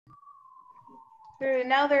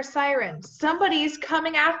Now there's sirens. Somebody's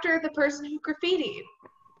coming after the person who graffitied.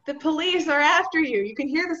 The police are after you. You can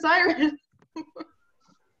hear the siren.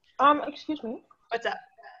 Excuse me. What's up?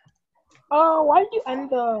 Why did you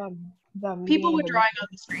end the People were meeting? drawing on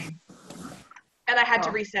the screen, and I had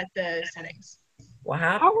to reset the settings. What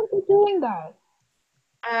happened? How were they doing that?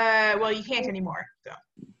 Well, you can't anymore. So.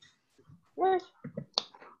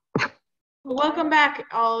 Yes. Welcome back,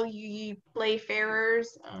 all ye playfarers.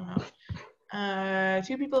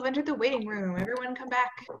 Two people have entered the waiting room. Everyone come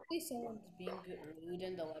back. Someone's being rude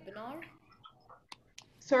in the webinar.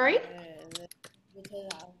 Sorry?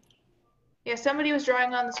 Yeah, somebody was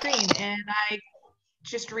drawing on the screen, and I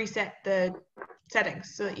just reset the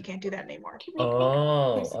settings so that you can't do that anymore.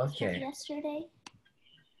 Oh, okay. Yesterday.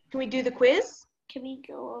 Can we do the quiz? Can we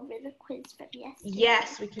go over the quiz from yesterday?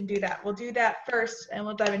 Yes, we can do that. We'll do that first, and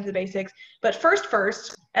we'll dive into the basics. But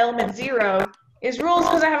first, element 0 is rules,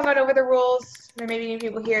 because I haven't gone over the rules. There may be new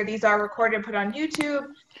people here. These are recorded and put on YouTube.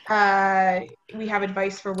 We have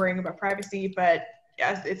advice for worrying about privacy, but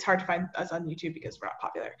it's hard to find us on YouTube because we're not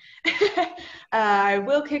popular. I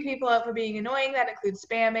will kick people out for being annoying. That includes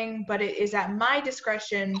spamming, but it is at my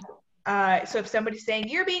discretion. So if somebody's saying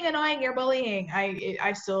you're being annoying, you're bullying, I'm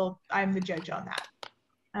the judge on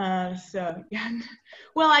that. So yeah.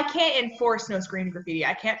 Well, I can't enforce no screen graffiti.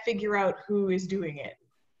 I can't figure out who is doing it.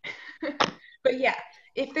 But yeah,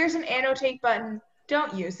 if there's an annotate button,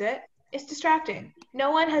 don't use it. It's distracting.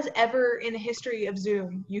 No one has ever in the history of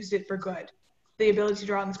Zoom used it for good. The ability to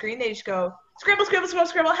draw on the screen, they just go scribble, scribble, scribble,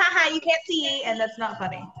 scribble, haha, you can't see, and that's not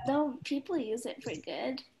funny. No, people use it for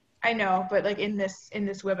good. I know, but like in this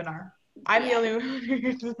webinar, I'm the only one who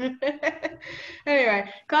uses it. Anyway,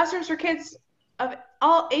 classrooms for kids of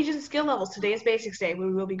all ages and skill levels. Today is Basics Day.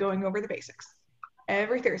 We will be going over the basics.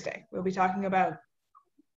 Every Thursday, we'll be talking about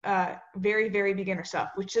very, very beginner stuff,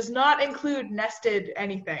 which does not include nested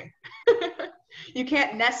anything. You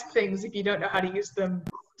can't nest things if you don't know how to use them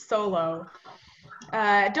solo.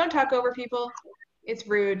 Don't talk over people. It's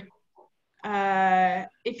rude.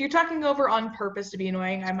 If you're talking over on purpose to be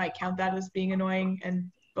annoying, I might count that as being annoying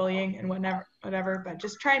and bullying and whatever, but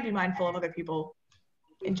just try and be mindful of other people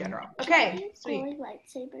in general. Okay, sweet.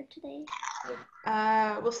 Lightsaber today.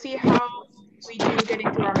 We'll see how we do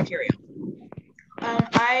getting through our material.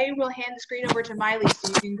 I will hand the screen over to Miley so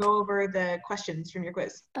you can go over the questions from your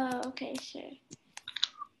quiz. Oh, okay, sure.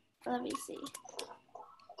 Let me see.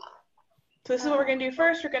 So this is what we're going to do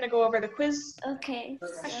first. We're going to go over the quiz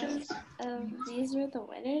questions. So, these were the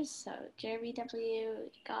winners. So Jeremy W,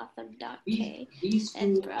 Gotham.K,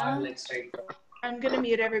 and Bra. I'm going to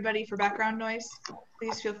mute everybody for background noise.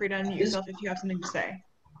 Please feel free to unmute yourself if you have something to say.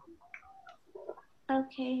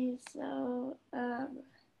 Okay, so,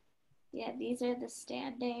 yeah, these are the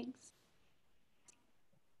standings.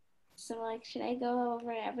 So, like, should I go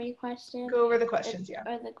over every question? Go over the questions, yeah.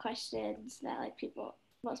 Or the questions that, like,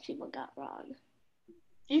 most people got wrong.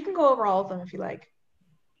 You can go over all of them if you like.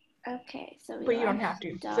 Okay, so but you don't have to.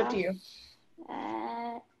 It's up to you.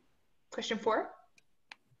 Question 4?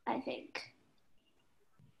 I think.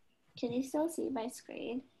 Can you still see my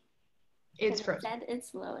screen? It's frozen. Then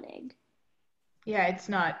it's loading. Yeah, it's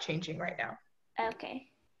not changing right now. Okay.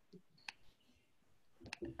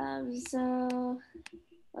 So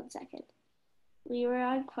 1 second. We were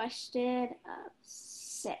on question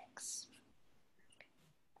 6.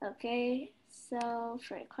 Okay, so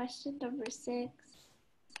for question number 6, okay,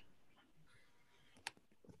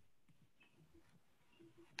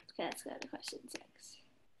 let's go to question 6.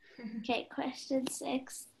 Okay, question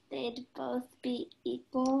 6, they'd both be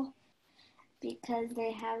equal because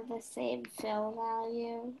they have the same fill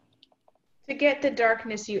value. To get the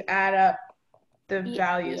darkness, you add up the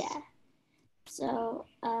values. Yeah. So,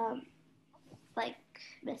 like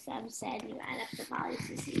Miss M said, you add up the values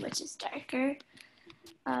to see which is darker.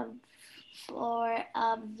 For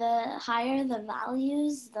the higher the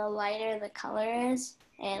values, the lighter the color is,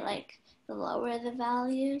 and like the lower the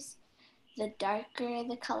values, the darker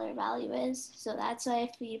the color value is. So that's why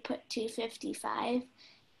if you put 255,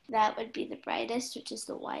 that would be the brightest, which is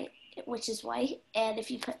white, and if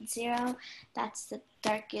you put 0, that's the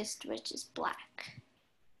darkest, which is black.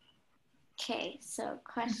 Okay, so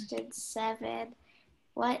question 7,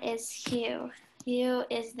 what is hue? Hue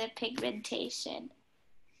is the pigmentation.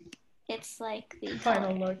 It's like the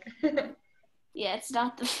final color. Look. Yeah, it's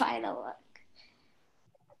not the final look.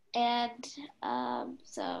 And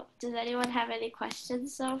so does anyone have any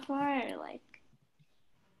questions so far, or like?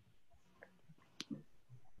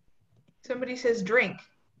 Somebody says drink.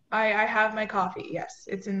 I have my coffee. Yes,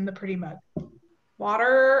 it's in the pretty mug.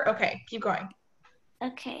 Water. Okay, keep going.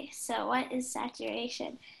 Okay, so what is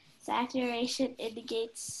saturation? Saturation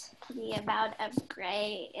indicates the amount of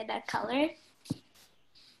gray in a color.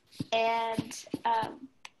 And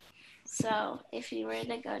so if you were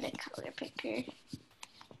to go to color picker,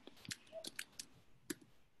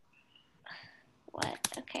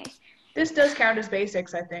 okay. This does count as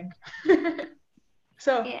basics, I think.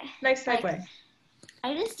 So, Yeah. nice segue. Like,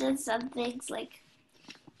 I just did some things were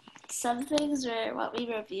what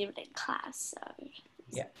we reviewed in class. So.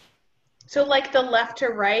 Yeah. So like the left to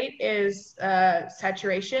right is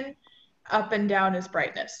saturation, up and down is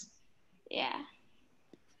brightness. Yeah.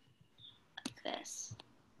 Like this.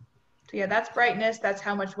 So yeah, that's brightness. That's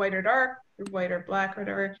how much white or dark, or white or black, or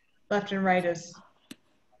whatever. Left and right is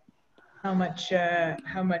how much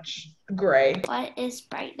gray. What is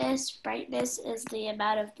brightness? Brightness is the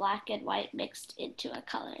amount of black and white mixed into a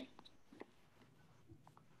color.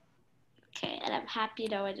 Okay, and I'm happy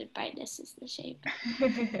knowing that brightness is the shape.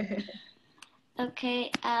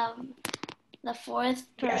 Okay, the fourth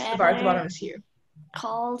parameter. Yes, the bar at the bottom is hue.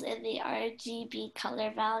 Called in the RGB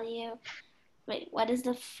color value. Wait, what is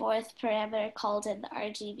the fourth parameter called in the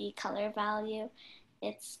RGB color value?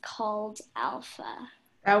 It's called alpha.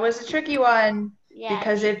 That was a tricky one. Yeah.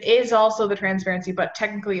 Because it is also the transparency, but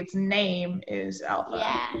technically its name is alpha.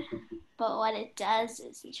 Yeah, but what it does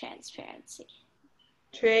is the transparency.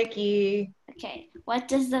 Tricky. Okay, what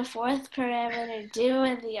does the fourth parameter do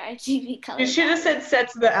in the RGB color? You should have said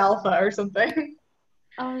sets the alpha or something.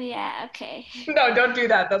 Oh yeah, okay. No, don't do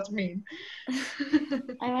that. That's mean.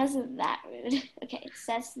 I wasn't that rude. Okay,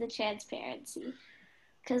 sets the transparency.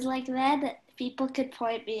 Because like then people could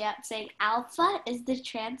point me out saying alpha is the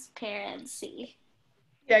transparency.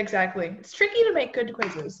 Yeah, exactly. It's tricky to make good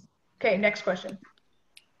quizzes. Okay, next question.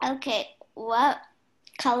 Okay, what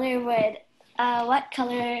color,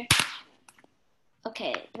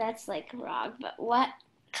 okay, that's like wrong, but what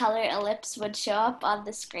color ellipse would show up on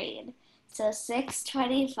the screen? So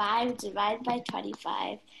 625 divided by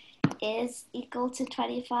 25 is equal to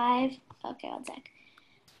 25. Okay, one sec.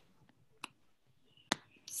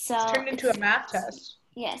 So it's turned into a math test.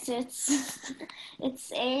 Yeah, so it's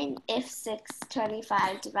saying if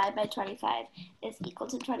 625 divided by 25 is equal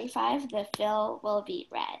to 25, the fill will be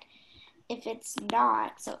red. If it's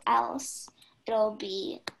not, so else, it'll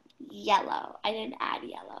be yellow. I didn't add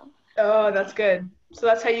yellow. Oh, that's good. So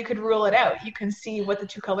that's how you could rule it out. You can see what the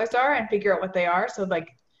two colors are and figure out what they are. So like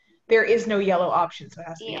there is no yellow option, so it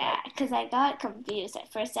has to be Yeah, because I got confused.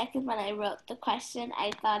 For a second when I wrote the question,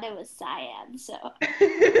 I thought it was cyan. So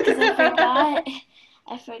because I forgot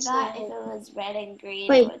if it was red and green,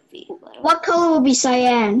 Wait, it would be blue. What color would be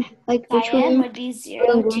cyan? Like which Cyan one? would be 0,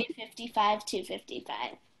 255, 255.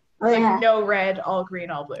 Oh, yeah. Like no red, all green,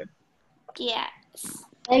 all blue. Yeah.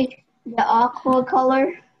 Like the aqua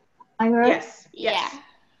color, I heard. Yes. Yeah.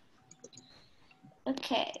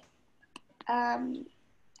 Okay. And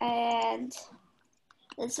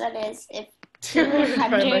this one is if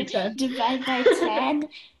 200 divided by 10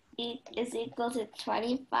 is equal to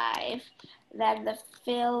 25, then the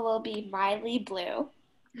fill will be mildly blue,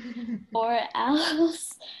 or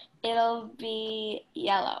else it'll be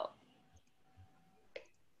yellow.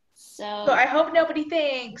 So I hope nobody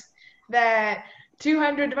thinks that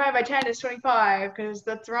 200 divided by 10 is 25, because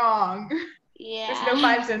that's wrong. Yeah. There's no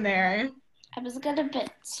fives in there. I was gonna put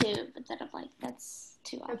 2, but then I'm like, that's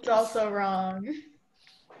too obvious. That's also wrong.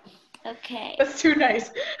 Okay. That's too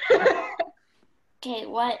nice. Okay,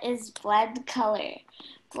 what is blend color?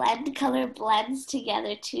 Blend color blends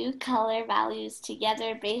together two color values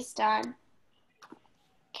together based on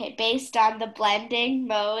the blending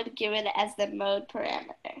mode given as the mode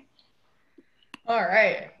parameter. All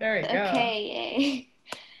right, there we go. Okay, yay.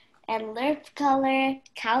 And lerp color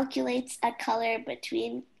calculates a color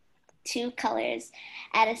between two colors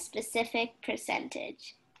at a specific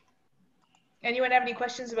percentage. Anyone have any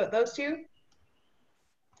questions about those two?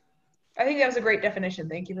 I think that was a great definition.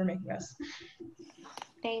 Thank you for making us.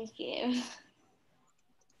 Thank you.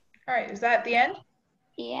 All right, is that the end?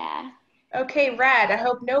 Yeah. Okay, rad. I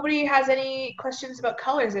hope nobody has any questions about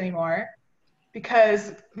colors anymore,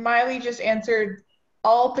 because Miley just answered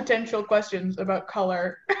all potential questions about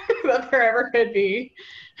color that there ever could be.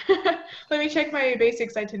 Let me check my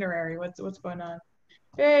basics itinerary. What's going on?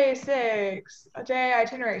 Basics, a day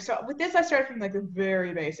itinerary. So with this, I started from like the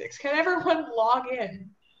very basics. Can everyone log in?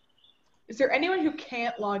 Is there anyone who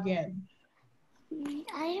can't log in?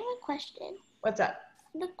 I have a question. What's up?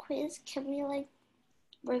 The quiz, can we like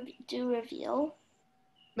do reveal?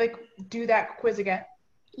 Like do that quiz again?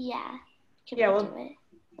 Yeah. Can Yeah, we well, do it?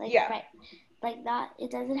 Like, yeah. right. Like not,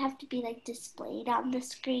 it doesn't have to be like displayed on the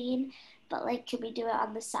screen, but like can we do it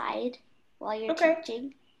on the side while you're Okay.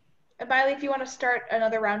 teaching? Miley, if you want to start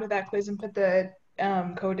another round with that quiz and put the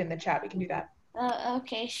code in the chat, we can do that.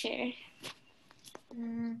 Okay, sure.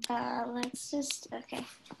 Let's just, okay.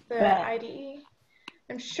 The IDE.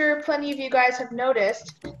 I'm sure plenty of you guys have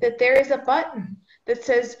noticed that there is a button that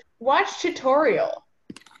says watch tutorial.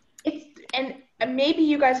 And maybe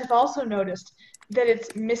you guys have also noticed that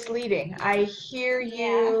it's misleading. I hear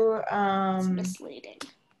you, It's misleading.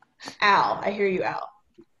 Al. I hear you, Al.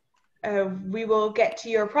 We will get to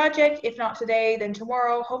your project. If not today, then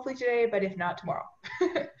tomorrow. Hopefully today, but if not, tomorrow.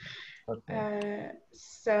 Okay.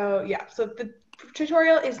 So the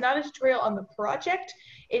tutorial is not a tutorial on the project.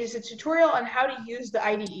 It is a tutorial on how to use the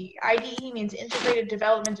IDE. IDE means Integrated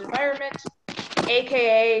Development Environment,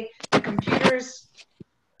 aka the computer's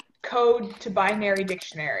code to binary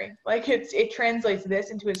dictionary. Like it translates this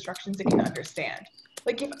into instructions it can understand.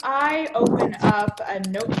 Like if I open up a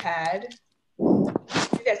notepad,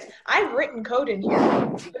 this, I've written code in here,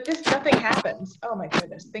 but nothing happens. Oh my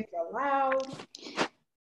goodness, think out loud.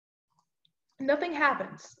 Nothing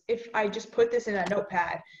happens if I just put this in a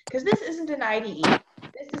notepad, because this isn't an IDE.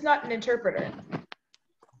 This is not an interpreter.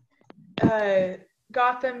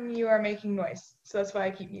 Gotham, you are making noise, so that's why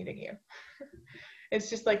I keep muting you. It's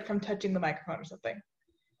just like from touching the microphone or something.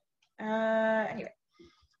 Anyway,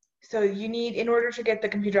 so you need, in order to get the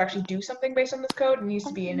computer to actually do something based on this code, it needs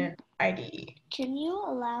to be in an IDE. Can you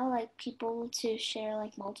allow like people to share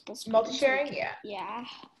like multiple screens? Multi-sharing? Yeah. Yeah.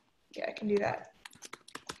 Yeah, I can do that.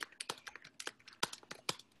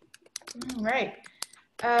 All right.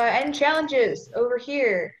 And challenges over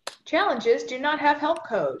here. Challenges do not have help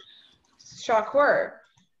code. Shock horror.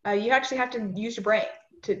 You actually have to use your brain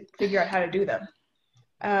to figure out how to do them.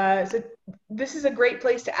 So this is a great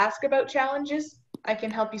place to ask about challenges. I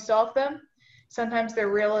can help you solve them. Sometimes they're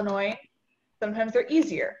real annoying. Sometimes they're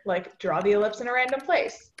easier, like draw the ellipse in a random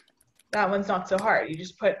place. That one's not so hard. You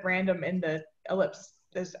just put random in the ellipse.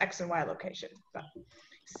 There's X and Y location. But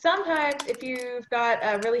sometimes if you've got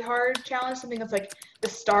a really hard challenge, something that's like the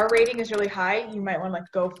star rating is really high, you might want to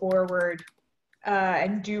like go forward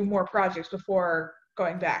and do more projects before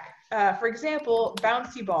going back. For example,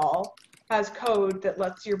 Bouncy Ball has code that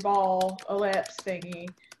lets your ball ellipse thingy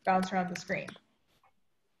bounce around the screen.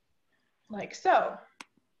 Like so.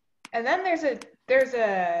 And then there's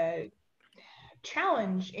a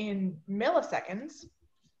challenge in milliseconds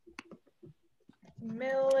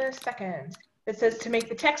that says to make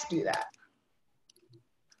the text do that.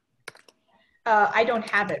 I don't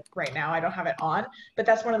have it right now. I don't have it on, but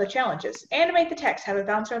that's one of the challenges. Animate the text, have it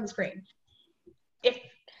bounce around the screen. If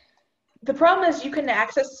the problem is you can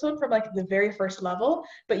access this one from like the very first level,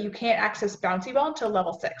 but you can't access Bouncy Ball until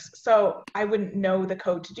level 6. So I wouldn't know the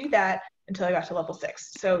code to do that until I got to level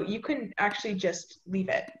 6. So you can actually just leave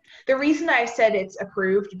it. The reason I said it's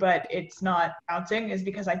approved, but it's not bouncing is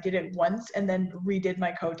because I did it once and then redid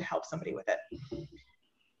my code to help somebody with it.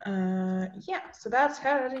 Yeah, so that's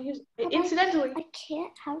how to use it. Incidentally, I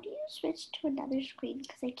can't, how do you switch to another screen?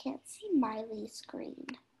 Because I can't see Miley's screen.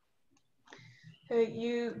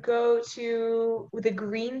 You go to the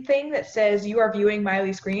green thing that says you are viewing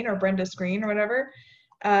Miley's screen or Brenda's screen or whatever,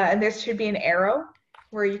 and there should be an arrow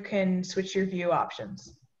where you can switch your view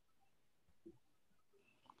options.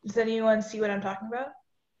 Does anyone see what I'm talking about?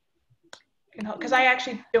 Because I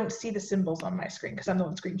actually don't see the symbols on my screen because I'm the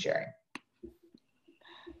one screen sharing.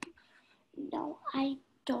 No, I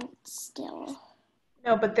don't still.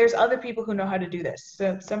 No, but there's other people who know how to do this.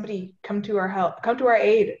 So somebody come to our help, come to our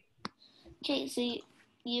aid. Okay, so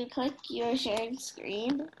you click your sharing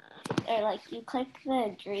screen, or like you click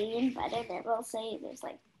the green button, it will say there's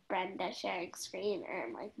like Brenda sharing screen or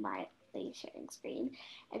like Miley sharing screen,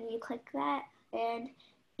 and you click that, and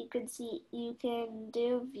you can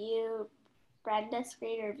do view Brenda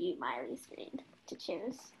screen or view Miley screen to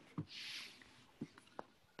choose.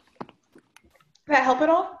 Does that help at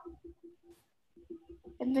all?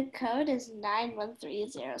 And the code is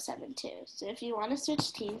 913072. So if you want to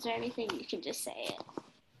switch teams or anything, you can just say it.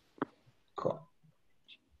 Cool.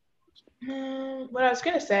 What I was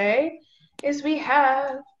going to say is we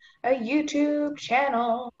have a YouTube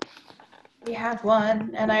channel. We have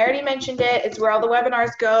one, and I already mentioned it. It's where all the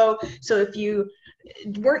webinars go. So if you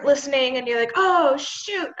weren't listening and you're like, oh,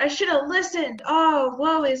 shoot, I should have listened. Oh,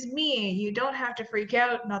 woe is me. You don't have to freak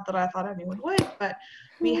out. Not that I thought anyone would, but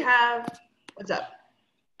we have, what's up?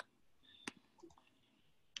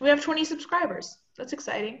 We have 20 subscribers. That's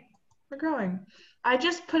exciting. We're growing. I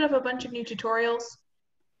just put up a bunch of new tutorials.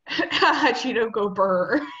 Cheeto, go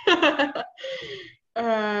burr.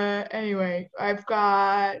 Anyway, you've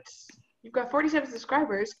got 47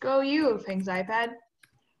 subscribers. Go you, Things iPad.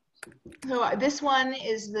 So this one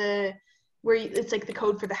is the where it's like the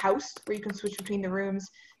code for the house where you can switch between the rooms.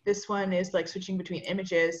 This one is like switching between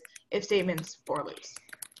images, if statements, for loops.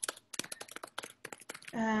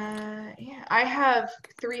 Yeah, I have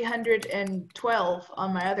 312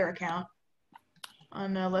 on my other account.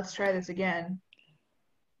 On Let's Try This Again,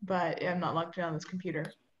 but I'm not logged in on this computer.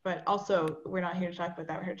 But also, we're not here to talk about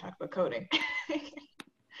that. We're here to talk about coding.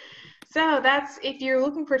 So that's, if you're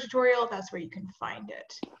looking for a tutorial, that's where you can find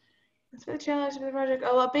it. That's the challenge of the project.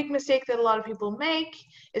 Oh, a big mistake that a lot of people make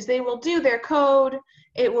is they will do their code,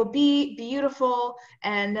 it will be beautiful,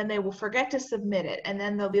 and then they will forget to submit it. And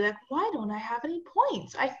then they'll be like, why don't I have any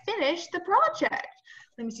points? I finished the project.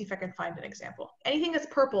 Let me see if I can find an example. Anything that's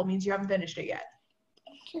purple means you haven't finished it yet.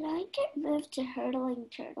 Can I get moved to hurdling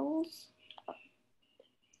turtles?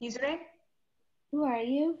 Username? Who are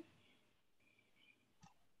you?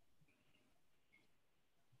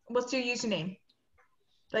 What's your username?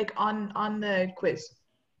 Like on the quiz.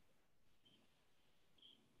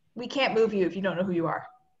 We can't move you if you don't know who you are.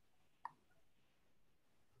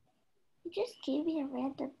 You just gave me a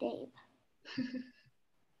random name.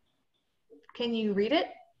 Can you read it?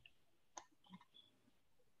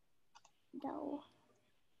 No.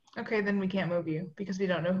 Okay, then we can't move you because we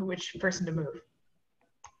don't know which person to move.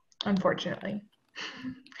 Unfortunately.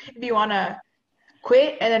 If you want to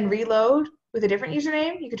quit and then reload with a different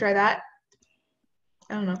username, you could try that.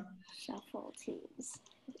 I don't know. Shuffle teams.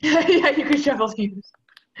 Yeah, you could shuffle teams.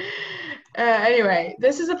 Anyway,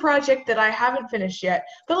 this is a project that I haven't finished yet,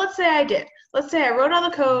 but let's say I did. Let's say I wrote all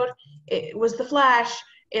the code, it was the Flash,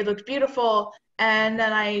 it looked beautiful, and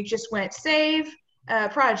then I just went save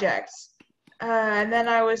projects. And then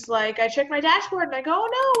I was like, I checked my dashboard and I go, oh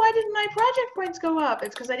no, why didn't my project points go up?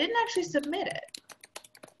 It's because I didn't actually submit it.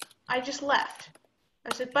 I just left.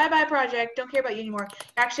 I said, bye-bye project, don't care about you anymore. You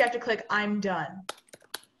actually have to click I'm done.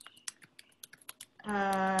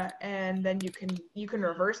 And then you can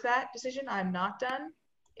reverse that decision. I'm not done.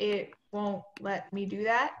 It won't let me do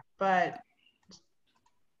that, but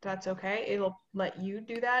that's okay. It'll let you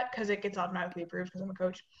do that because it gets automatically approved because I'm a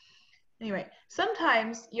coach. Anyway,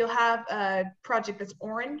 sometimes you'll have a project that's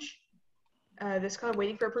orange, this color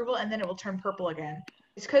waiting for approval, and then it will turn purple again.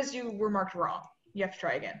 It's because you were marked wrong. You have to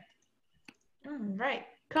try again. Right.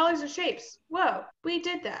 Colors and shapes. Whoa, we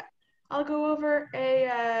did that. I'll go over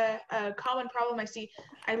a common problem I see.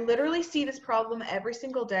 I literally see this problem every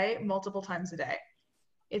single day, multiple times a day.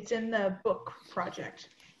 It's in the book project.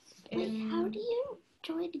 Wait, how do you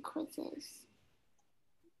join quizzes?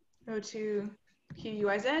 Go to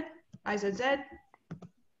QUIZ, IZZ,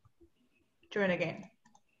 join a game.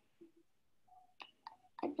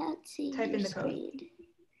 I'm not seeing Type your in the code. screen.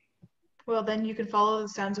 Well, then you can follow the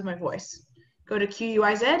sounds of my voice. Go to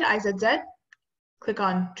QUIZ, IZZ, click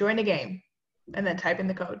on join a game, and then type in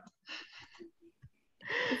the code.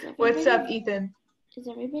 What's up, Ethan? Is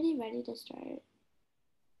everybody ready to start?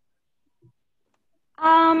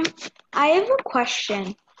 I have a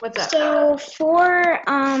question. What's up? So for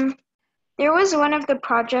there was one of the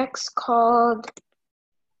projects called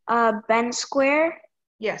Ben Square,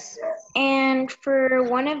 Yes. and for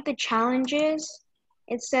one of the challenges,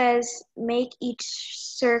 it says make each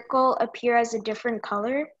circle appear as a different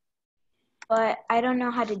color, but I don't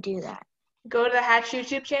know how to do that. Go to the Hatch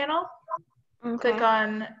YouTube channel. Okay. Click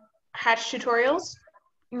on Hatch Tutorials,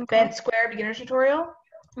 Okay. Bent Square Beginner Tutorial.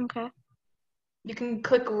 Okay. You can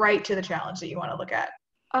click right to the challenge that you want to look at.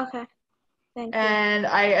 Okay. Thank you. And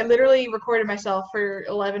I literally recorded myself for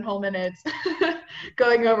 11 whole minutes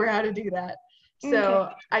going over how to do that. So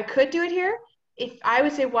Okay. I could do it here. If I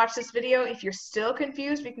would say watch this video, if you're still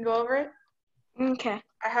confused, we can go over it. Okay.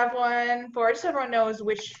 I have one for, just so everyone knows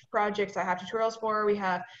which projects I have tutorials for. We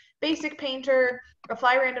have Basic Painter,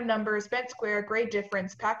 Apply Random Numbers, Bent Square, Grade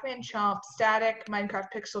Difference, Pac-Man Chomp, Static, Minecraft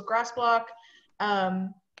Pixel Grass Block,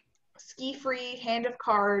 Ski Free, Hand of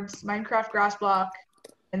Cards, Minecraft Grass Block,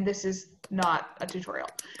 and this is not a tutorial.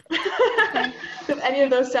 If any of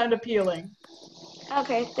those sound appealing,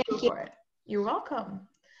 Okay, go thank you. for it. You're welcome.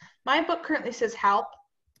 My book currently says help.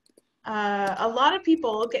 A lot of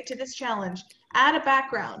people get to this challenge, add a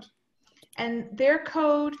background, and their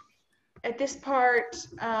code at this part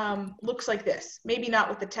looks like this. Maybe not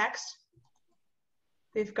with the text.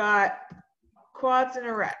 They've got quads and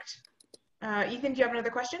erect. Ethan, do you have another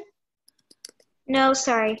question? No,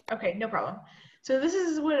 sorry. Okay, no problem. So this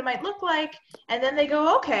is what it might look like, and then they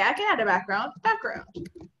go, okay, I can add a background.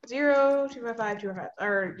 0, 255, 255,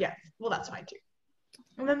 or yeah, well, that's fine too.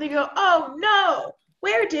 And then they go, oh no,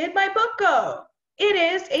 where did my book go? It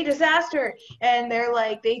is a disaster. And they're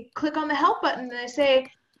like, they click on the help button and they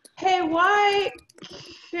say, hey, why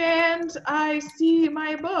can't I see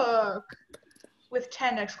my book? with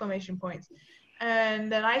 10 exclamation points.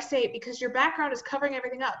 And then I say, because your background is covering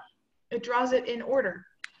everything up, it draws it in order.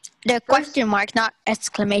 The question marks, not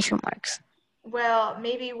exclamation marks. Well,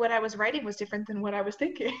 maybe what I was writing was different than what I was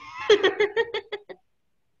thinking.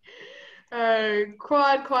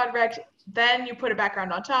 Quad, rect. Then you put a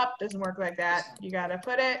background on top. Doesn't work like that. You gotta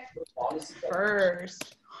put it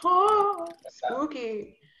first. Oh,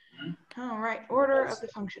 spooky. All right, order of the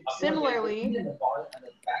function. Similarly,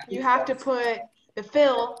 you have to put the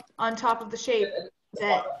fill on top of the shape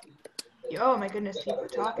that, oh my goodness, people are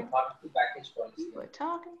talking. People are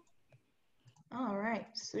talking. All right,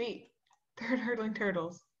 sweet. Third hurdling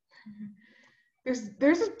turtles.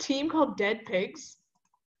 There's a team called Dead Pigs.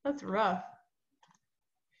 That's rough.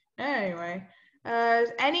 Anyway, is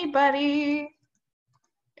anybody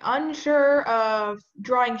unsure of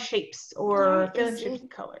drawing shapes or filling shapes with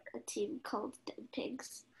color? A team called Dead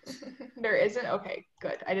Pigs. There isn't? Okay,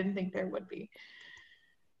 good. I didn't think there would be.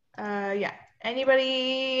 Yeah.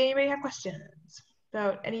 Anybody have questions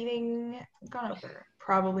about anything gone over?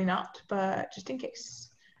 Probably not, but just in case.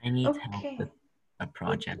 I need help with a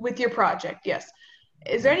project. With your project, yes.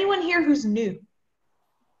 Is there anyone here who's new?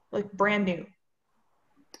 Like brand new?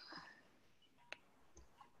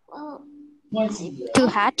 Well, To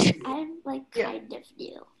hatch? I'm like kind of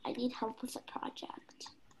new. I need help with a project.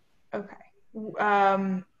 Okay.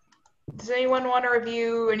 Does anyone want to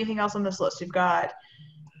review anything else on this list? We've got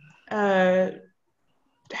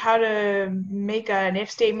how to make an if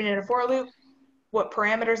statement in a for loop, what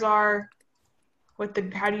parameters are,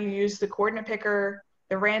 how do you use the coordinate picker,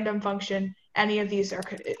 the random function. Any of these are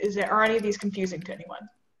any of these confusing to anyone?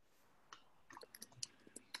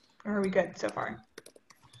 Or are we good so far?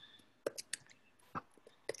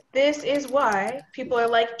 This is why people are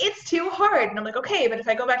like, it's too hard. And I'm like, okay, but if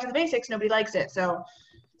I go back to the basics, nobody likes it, so.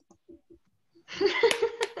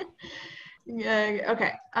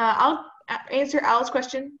 Okay, I'll answer Al's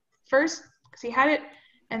question first, because he had it,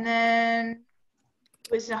 and then,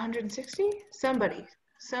 was it 160?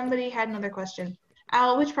 Somebody had another question.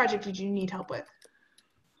 Al, which project did you need help with?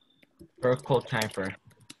 Circle typer.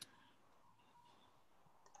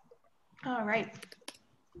 All right.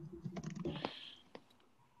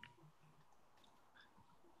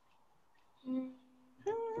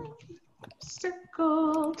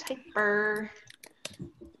 Circle typer.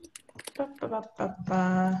 Ba, ba, ba, ba,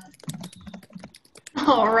 ba.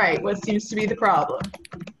 All right, what seems to be the problem?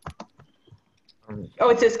 Oh,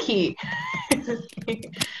 it says key.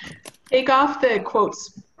 Take off the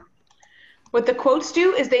quotes. What the quotes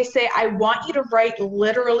do is they say, I want you to write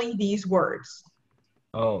literally these words.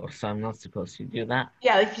 Oh, so I'm not supposed to do that?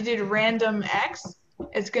 Yeah, if you did random X,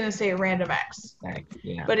 it's going to say random X.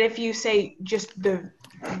 Yeah. But if you say just the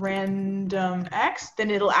random X,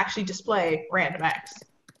 then it'll actually display random X.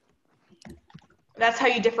 That's how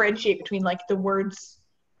you differentiate between like the words,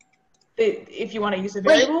 if you want to use a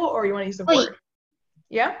variable or you want to use a word.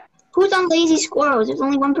 Yeah? Who's on Lazy Squirrels? There's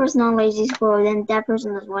only one person on Lazy Squirrel, then that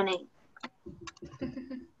person is winning.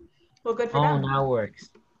 Well, good for them. Now it works.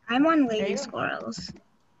 I'm on Lazy Squirrels.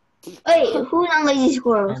 Wait, who's on Lazy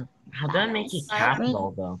Squirrels? How do I make it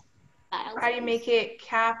capital though? How do you make it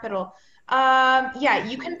capital? Yeah,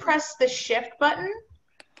 you can press the shift button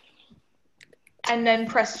and then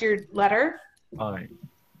press your letter. All right.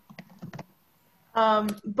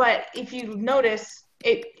 But if you notice,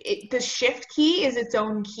 the shift key is its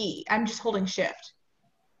own key. I'm just holding shift.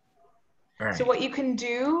 All right. So what you can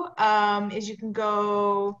do is you can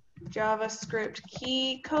go JavaScript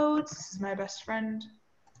key codes. This is my best friend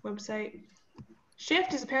website.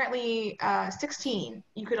 Shift is apparently 16.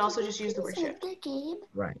 You could also just use the word shift. The game.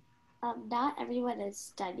 Right. Not everyone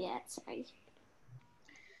is done yet. Sorry.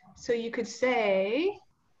 So you could say,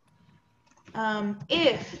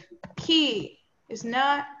 if key is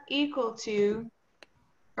not equal to,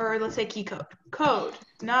 or let's say key code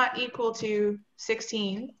not equal to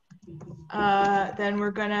 16, then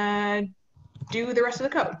we're gonna do the rest of the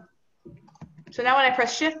code. So now when I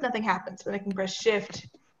press shift, nothing happens. Then I can press shift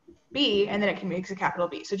B, and then it can make a capital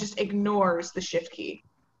B. So it just ignores the shift key.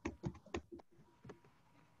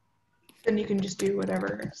 Then you can just do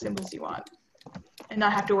whatever symbols you want and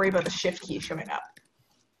not have to worry about the shift key showing up.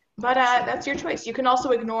 But that's your choice. You can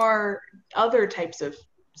also ignore other types of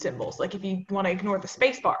symbols. Like if you want to ignore the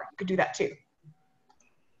space bar, you could do that too.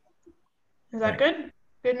 Is that good?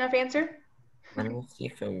 Good enough answer? Let me see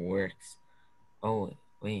if it works. Oh,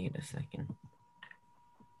 wait a second.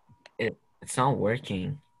 It's not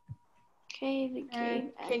working. Okay, the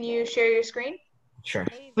game. Can you share your screen? Sure.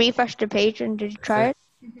 Refresh the page and did you try it?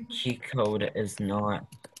 Key code is not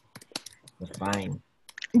defined.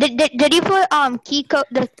 Did you put key code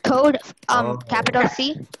the code Oh. capital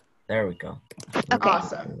C? There we go. Okay.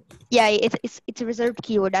 Awesome. Yeah, it's a reserved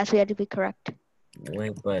keyword. That's why you have to be correct.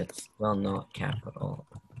 Wait, but still not capital.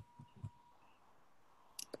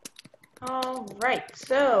 All right.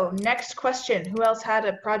 So next question. Who else had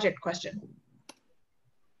a project question?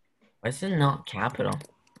 Why is it not capital?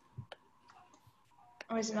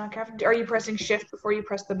 Oh, is it not capital? Are you pressing shift before you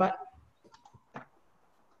press the button?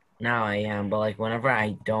 Now I am, but like whenever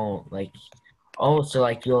I don't, like, oh, so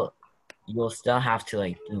like you'll still have to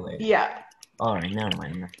like do it. Yeah. All right, never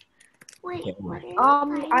mind. Wait, Okay, what are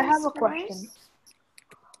the I final have a scores? question.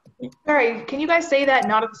 Sorry, can you guys say that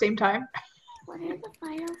not at the same time? What are the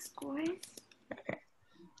final scores?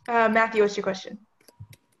 Matthew, what's your question?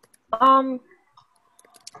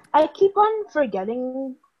 I keep on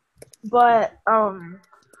forgetting, but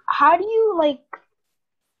how do you like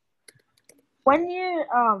when you're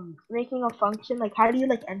making a function, like how do you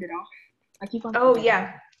like end it off? I keep on. Oh, forgetting.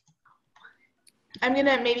 yeah. I'm going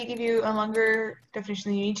to maybe give you a longer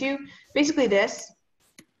definition than you need to. Basically this,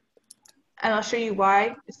 and I'll show you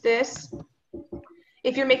why it's this.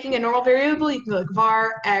 If you're making a normal variable, you can go like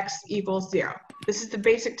var x equals 0. This is the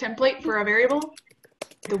basic template for a variable.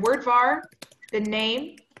 The word var, the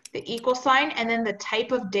name, the equal sign, and then the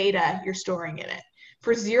type of data you're storing in it.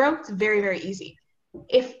 For 0, it's very, very easy.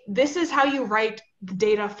 If this is how you write the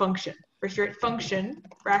data function, if you're at function,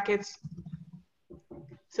 brackets,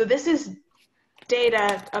 so this is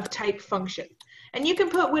data of type function. And you can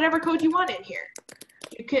put whatever code you want in here.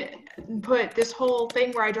 You can put this whole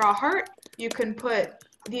thing where I draw a heart. You can put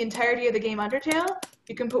the entirety of the game Undertale.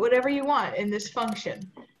 You can put whatever you want in this function.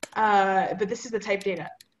 But this is the type data.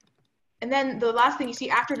 And then the last thing you see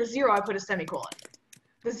after the 0, I put a semicolon.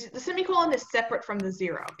 The semicolon is separate from the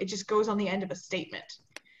 0. It just goes on the end of a statement.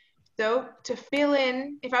 So to fill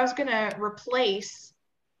in, if I was going to replace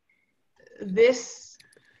this,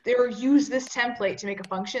 or use this template to make a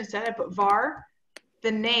function, instead I put var,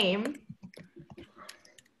 the name,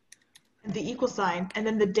 the equal sign, and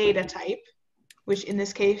then the data type, which in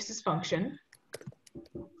this case is function,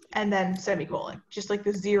 and then semicolon. Just like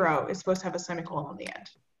the 0 is supposed to have a semicolon on the end.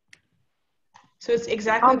 So it's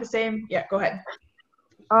exactly the same. Yeah, go ahead.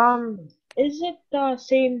 Is it the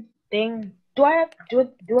same thing? Do I do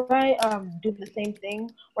the same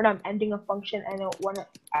thing when I'm ending a function and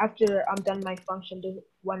after I'm done my function,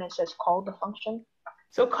 when it says call the function?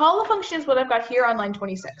 So call the function is what I've got here on line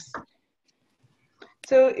 26.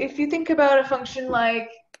 So if you think about a function like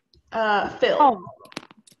fill,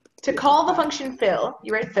 to call the function fill,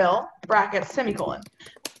 you write fill, brackets, semicolon.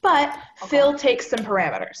 But fill takes some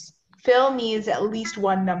parameters. Fill needs at least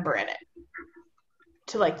one number in it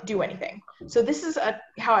to like do anything. So this is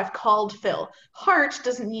how I've called fill. Heart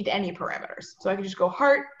doesn't need any parameters. So I can just go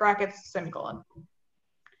heart, brackets, semicolon.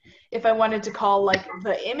 If I wanted to call like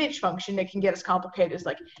the image function, it can get as complicated as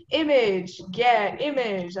like image, get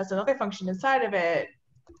image. That's another function inside of it.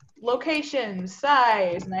 Location,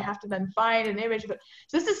 size, and I have to then find an image.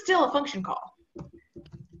 So this is still a function call.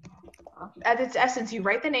 At its essence, you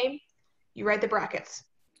write the name, you write the brackets.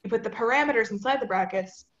 You put the parameters inside the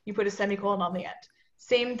brackets, you put a semicolon on the end.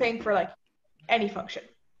 Same thing for like any function.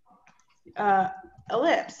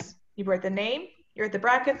 Ellipse, you write the name, you write the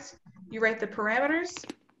brackets, you write the parameters,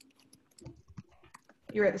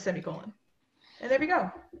 you write the semicolon. And there we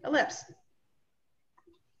go, ellipse.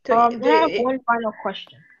 So I have one final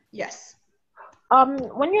question. Yes.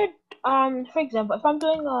 When you're for example, if I'm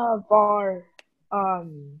doing a var,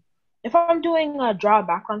 if I'm doing a draw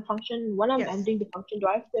background function, when I'm ending the function, do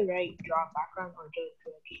I have to write draw background or just?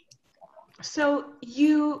 So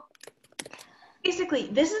you basically,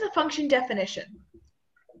 this is a function definition.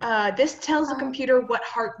 This tells the computer what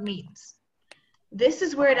heart means. This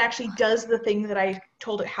is where it actually does the thing that I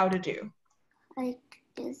told it how to do. Like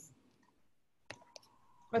is.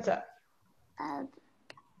 What's up?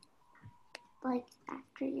 Like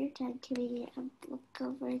after you're done, can we look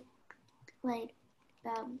over like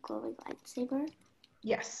glowing lightsaber?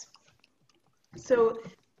 Yes. So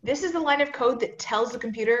this is the line of code that tells the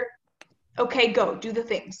computer, okay, go, do the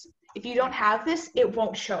things. If you don't have this, it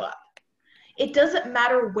won't show up. It doesn't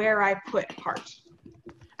matter where I put heart.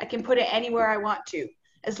 I can put it anywhere I want to.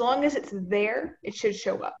 As long as it's there, it should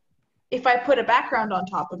show up. If I put a background on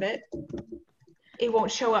top of it, it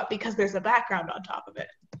won't show up because there's a background on top of it.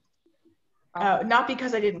 Not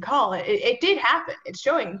because I didn't call it. It did happen. It's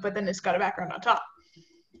showing, but then it's got a background on top.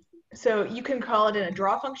 So you can call it in a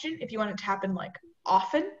draw function if you want it to happen like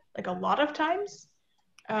often, like a lot of times.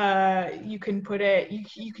 You can put it,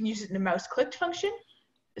 you can use it in a mouse clicked function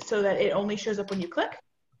so that it only shows up when you click.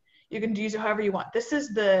 You can use it however you want. This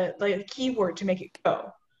is the like keyword to make it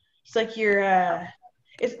go. It's like you're,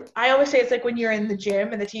 I always say it's like when you're in the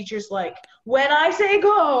gym and the teacher's like, when I say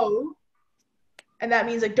go, and that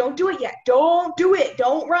means like, don't do it yet. Don't do it.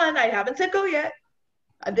 Don't run. I haven't said go yet.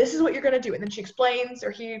 This is what you're going to do. And then she explains,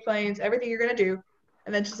 or he explains everything you're going to do.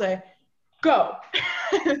 And then she'll say, go.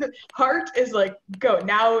 Heart is like, go.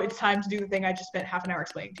 Now it's time to do the thing I just spent half an hour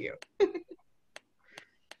explaining to you.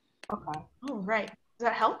 Okay. All right. Does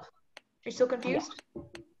that help? Are you still confused? Yeah.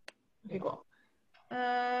 Okay, cool.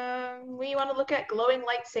 We want to look at glowing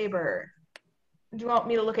lightsaber. Do you want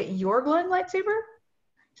me to look at your glowing lightsaber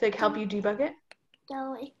to like help you debug it?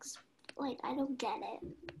 No, like I don't get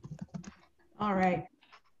it. All right.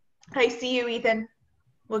 I see you, Ethan.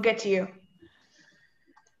 We'll get to you.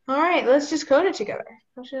 All right, let's just code it together.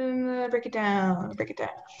 Break it down.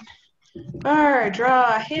 Bar,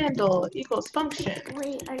 draw, handle equals function.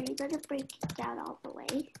 Wait, are you gonna break it down all the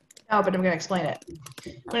way? No, but I'm gonna explain it.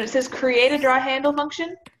 When it says create a draw handle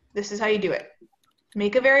function, this is how you do it.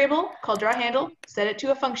 Make a variable called draw handle, set it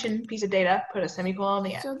to a function piece of data, put a semicolon on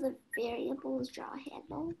the end. So the variable is draw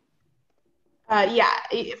handle? Yeah,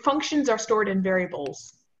 functions are stored in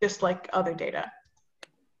variables, just like other data.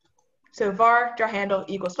 So var draw handle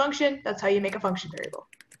equals function. That's how you make a function variable.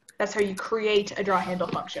 That's how you create a draw handle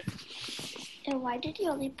function. And why did you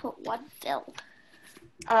only put one fill?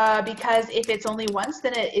 Because if it's only once,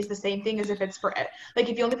 then it is the same thing as if it's for, like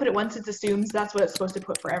if you only put it once, it assumes that's what it's supposed to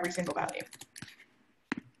put for every single value.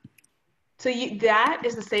 So that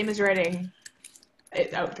is the same as writing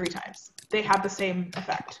it out 3 times. They have the same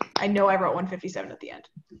effect. I know I wrote 157 at the end.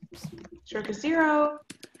 Stroke is 0,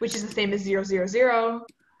 which is the same as 0, 0, 0.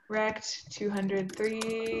 Rect 200,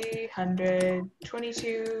 300,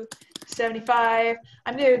 22, 75.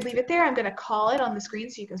 I'm going to leave it there. I'm going to call it on the screen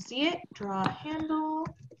so you can see it. Draw handle.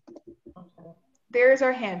 There's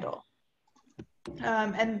our handle.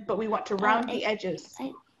 But we want to round the edges.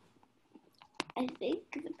 I think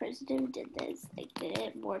the person who did this did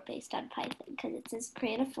it more based on Python because it says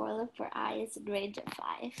create a for loop where I is in range of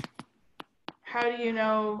 5. How do you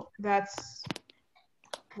know that's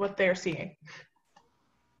what they're seeing?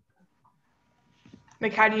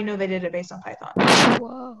 Like, how do you know they did it based on Python?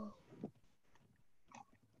 Whoa.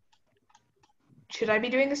 Should I be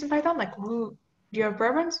doing this in Python? Like, do you have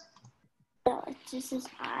preference? No, it just says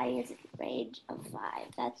I is in range of 5.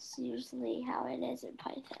 That's usually how it is in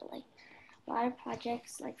Python. Like, a lot of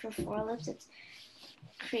projects, like for for loops, it's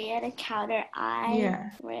create a counter I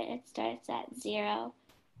where it starts at 0.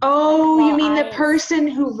 Oh, like, you mean the person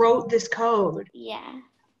who wrote this code? Yeah.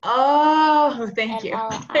 Oh, thank you. While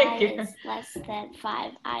Thank I you. is less than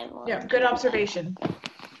 5, I will. Yeah, good observation.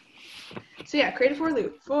 So yeah, create a for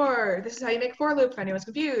loop. For, this is how you make for loop if anyone's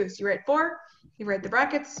confused. You write for, you write the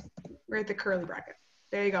brackets, write the curly bracket.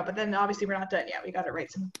 There you go. But then obviously we're not done yet. We got to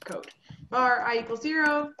write some code. Var I equals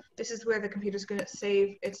 0. This is where the computer's going to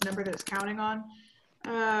save its number that it's counting on.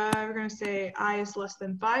 We're going to say I is less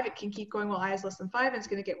than 5. It can keep going while I is less than 5, and it's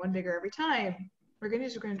going to get 1 bigger every time. We're going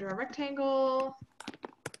to draw a rectangle.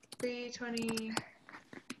 320.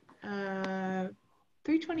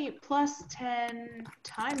 320 plus 10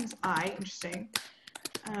 times I. Interesting.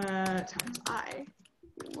 Times I.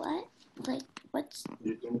 What? Like, what's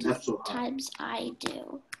times I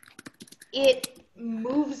do? It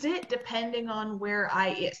moves it depending on where I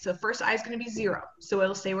is. So first I is going to be 0, so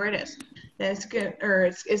it'll stay where it is. Then it's going, or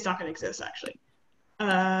it's not going to exist actually.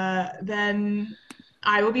 Then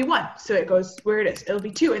I will be 1, so it goes where it is. It'll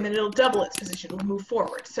be 2, and then it'll double its position. It'll move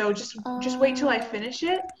forward. So just wait till I finish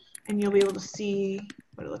it, and you'll be able to see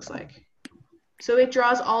what it looks like. So it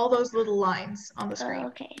draws all those little lines on the screen.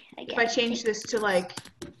 Okay. If I change this to like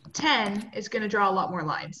 10, it's going to draw a lot more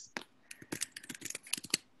lines.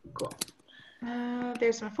 Cool.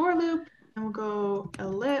 There's my for loop, and we'll go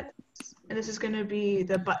ellipse, and this is going to be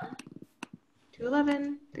the button.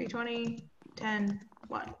 211, 320, 10,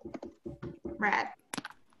 1. Rad.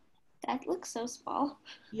 That looks so small.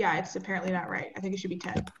 Yeah, it's apparently not right. I think it should be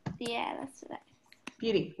 10. Yeah, that's what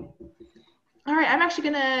Beauty. All right, I'm actually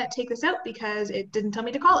going to take this out because it didn't tell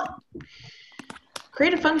me to call it.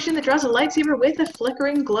 Create a function that draws a lightsaber with a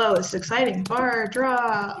flickering glow. This is exciting. Var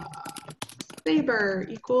draw saber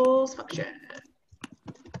equals function.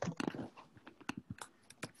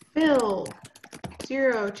 Fill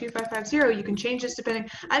 02550. You can change this depending.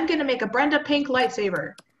 I'm going to make a Brenda pink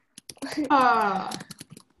lightsaber.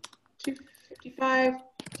 255,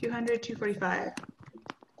 200, 245.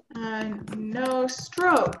 No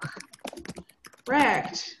stroke.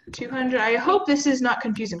 Rect 200. I hope this is not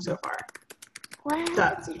confusing so far. What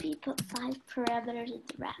happens if you put 5 parameters in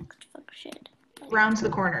the rect function? Rounds the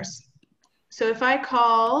corners. So if I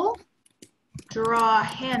call draw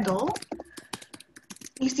handle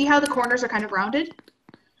You see how the corners are kind of rounded?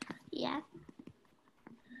 Yeah.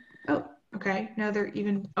 Oh, okay. Now they're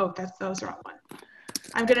even. Oh, that was the wrong one.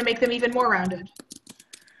 I'm gonna make them even more rounded.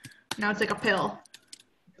 Now it's like a pill.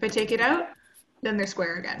 If I take it out, then they're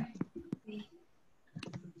square again.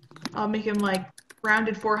 I'll make them like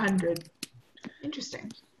rounded 400.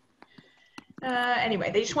 Interesting.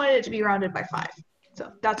 Anyway, they just wanted it to be rounded by 5.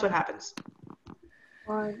 So that's what happens.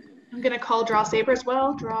 I'm gonna call draw saber as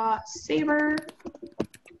well. Draw saber.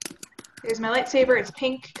 There's my lightsaber. It's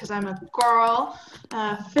pink because I'm a girl.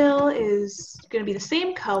 Fill is gonna be the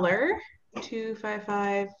same color.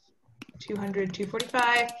 255, 200,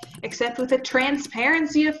 245, except with a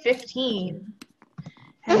transparency of 15.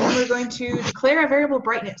 And then we're going to declare a variable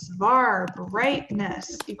brightness. Var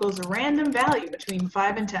brightness equals a random value between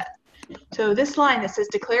 5 and 10. So this line that says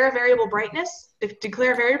declare a variable brightness, if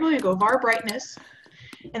declare a variable, you go var brightness,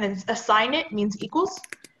 and then assign it means equals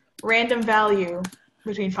random value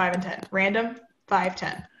between 5 and 10. Random, 5,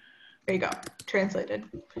 10. There you go, translated.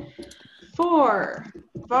 For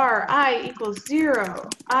var I equals 0,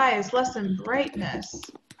 I is less than brightness,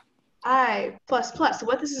 I plus plus. So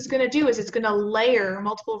what this is going to do is it's going to layer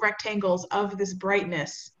multiple rectangles of this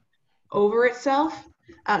brightness over itself.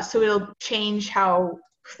 So it'll change how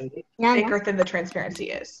thick or thin the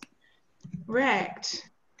transparency is. Rect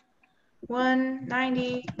 1,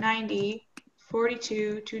 90, 90,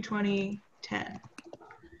 42, 220, 10.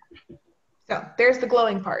 So there's the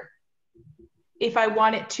glowing part. If I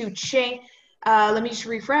want it to change, let me just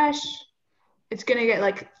refresh. It's going to get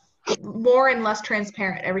like more and less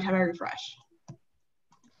transparent every time I refresh.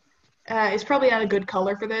 It's probably not a good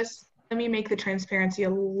color for this. Let me make the transparency a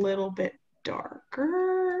little bit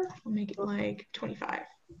darker. I'll make it like 25.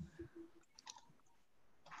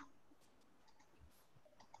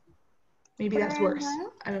 Maybe that's worse.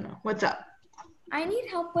 I don't know. What's up? I need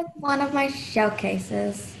help with one of my shell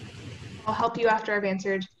cases. I'll help you after I've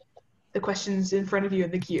answered the questions in front of you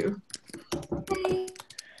in the queue. Okay.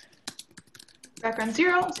 Background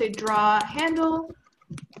 0, say draw handle,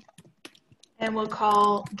 and we'll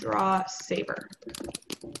call draw saber.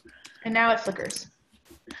 And now it flickers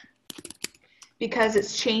because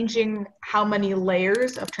it's changing how many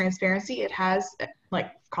layers of transparency it has,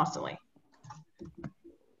 like, constantly.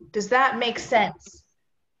 Does that make sense?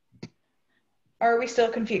 Or are we still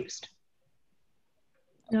confused?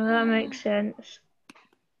 No, that makes sense.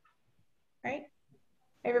 Right?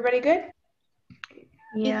 Everybody good?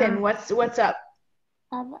 Yeah. Ethan, what's up?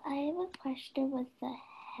 I have a question with the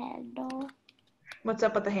handle. What's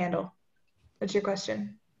up with the handle? What's your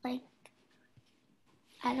question? Like,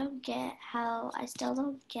 I still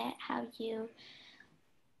don't get how you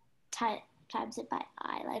times it by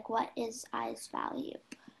I. Like, what is I's value?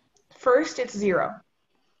 First, it's 0.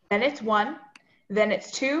 Then it's 1. Then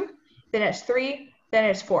it's 2. Then it's 3. Then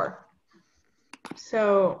it's 4.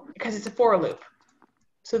 So, because it's a for loop.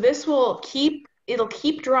 So this it'll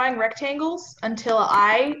keep drawing rectangles until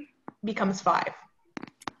I becomes 5.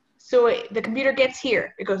 So the computer gets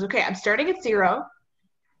here. It goes, okay, I'm starting at 0.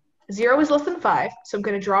 0 is less than 5, so I'm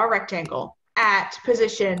going to draw a rectangle at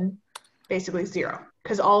position basically 0,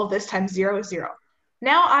 because all of this times 0 is 0.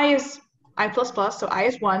 Now I is I plus plus, so I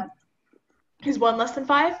is 1. Is 1 less than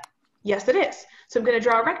 5? Yes, it is. So I'm going to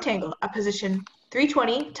draw a rectangle at position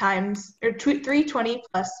 320 320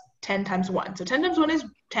 plus 10 times 1. So 10 times 1 is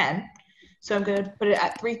 10. So I'm going to put it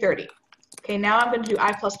at 330. Okay, now I'm going to do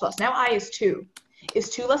I plus plus. Now I is 2. Is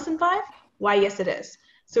 2 less than 5? Why, yes, it is.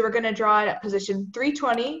 So we're going to draw it at position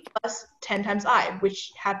 320 plus 10 times I,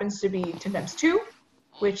 which happens to be 10 times 2,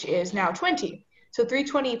 which is now 20. So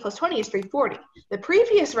 320 plus 20 is 340. The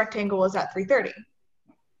previous rectangle was at 330.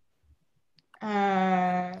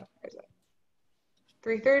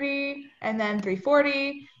 330, and then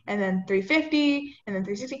 340, and then 350, and then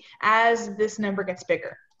 360, as this number gets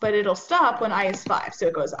bigger. But it'll stop when I is 5. So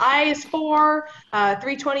it goes I is 4,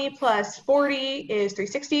 320 plus 40 is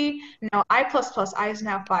 360. Now I plus plus I is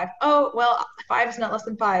now 5. Oh, well, 5 is not less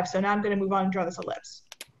than 5, so now I'm going to move on and draw this ellipse.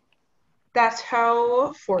 That's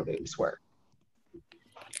how for loops work.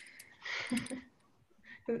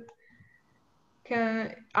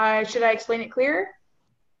 Should I explain it clearer?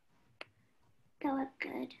 That looked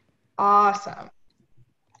good. Awesome.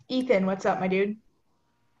 Ethan, what's up, my dude?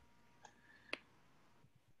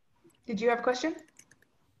 Did you have a question?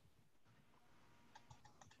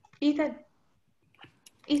 Ethan?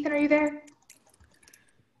 Ethan, are you there?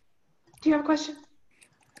 Do you have a question?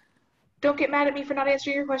 Don't get mad at me for not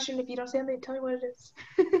answering your question. If you don't say anything, tell me what it is.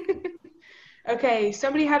 Okay,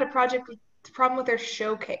 somebody had a problem with their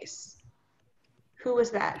showcase. Who was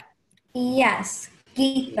that? Yes,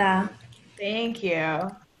 Geetha. Thank you.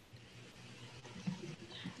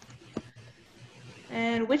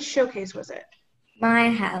 And which showcase was it? My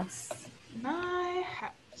house. My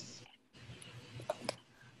house.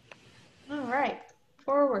 All right,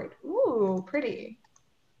 forward. Ooh, pretty.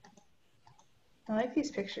 I like these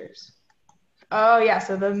pictures. Oh yeah,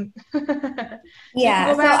 so then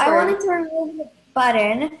Yeah, go so I backward. wanted to remove the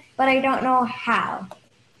button, but I don't know how.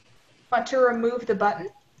 Want to remove the button?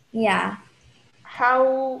 Yeah.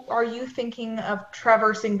 How are you thinking of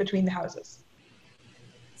traversing between the houses?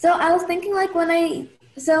 So I was thinking like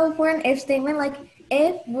so for an if statement, like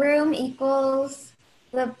if room equals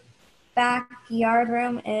the backyard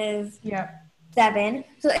room is Yeah. 7.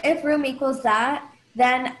 So if room equals that,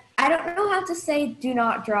 then I don't know how to say do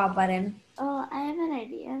not draw button. Oh, I have an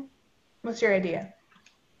idea. What's your idea?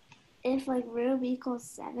 If like room equals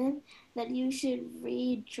 7, then you should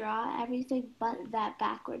redraw everything but that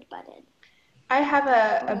backward button. I have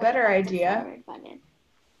a better idea. Forward button.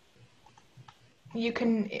 You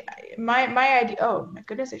can, my idea, oh my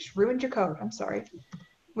goodness, I just ruined your code. I'm sorry.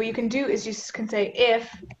 What you can do is you can say if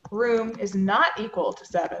room is not equal to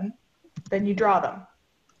 7, then you draw them.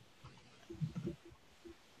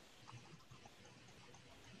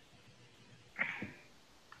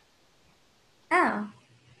 Oh.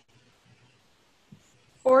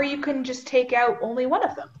 Or you can just take out only one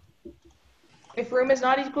of them. If room is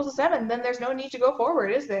not equal to 7, then there's no need to go forward,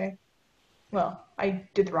 is there? Well, I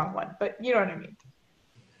did the wrong one, but you know what I mean.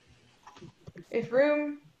 If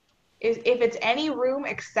it's any room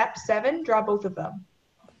except 7, draw both of them.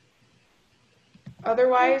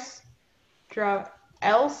 Otherwise, draw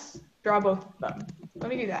both of them. Let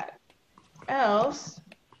me do that. Else,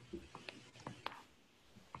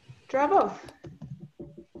 draw both.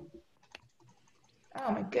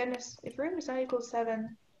 Oh my goodness. If room is not equal to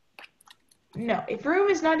 7. No, if room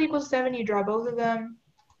is not equal to 7, you draw both of them.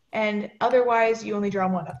 And otherwise, you only draw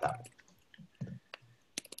one of them.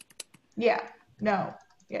 Yeah. No.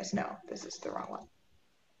 Yes, no. This is the wrong one.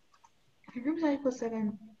 If room is not equal to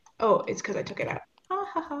 7. Oh, it's because I took it out. Ha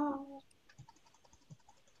ha ha.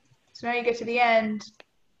 So now you get to the end.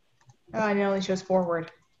 Oh, and it only shows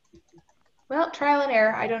forward. Well, trial and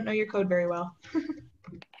error. I don't know your code very well.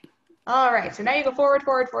 All right, so now you go forward,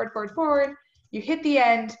 forward, forward, forward, forward. You hit the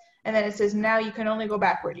end, and then it says now you can only go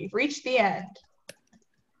backward. You've reached the end.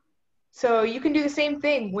 So you can do the same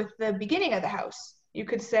thing with the beginning of the house. You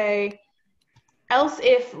could say, else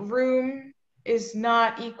if room is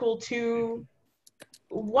not equal to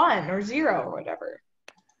 1 or 0 or whatever.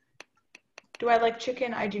 Do I like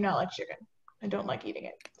chicken? I do not like chicken. I don't like eating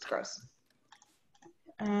it. It's gross.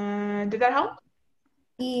 Did that help?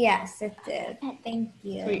 Yes, it did. Thank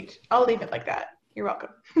you. Sweet. I'll leave it like that. You're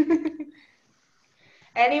welcome.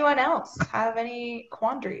 Anyone else have any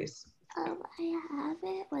quandaries? I have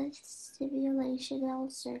it with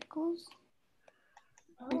simulational circles.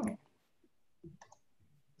 Oh.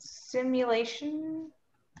 Simulation?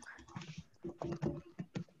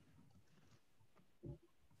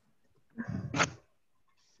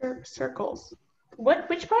 Circles.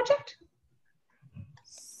 Which project?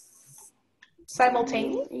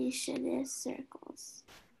 Simultaneous? Simulationist circles.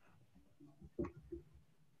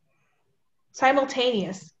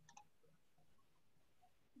 Simultaneous.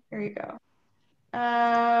 There you go.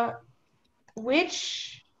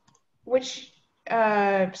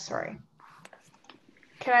 Sorry.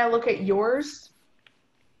 Can I look at yours?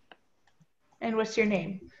 And what's your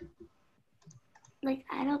name?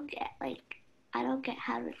 I don't get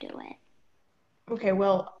how to do it. Okay,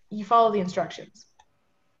 well, you follow the instructions.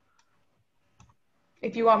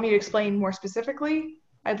 If you want me to explain more specifically,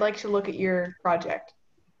 I'd like to look at your project.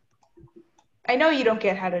 I know you don't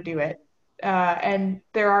get how to do it, and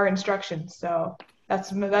there are instructions, so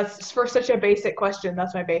that's for such a basic question,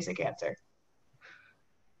 that's my basic answer.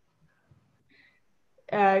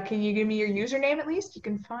 Can you give me your username at least? You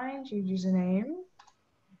can find your username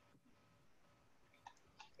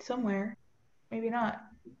somewhere. Maybe not.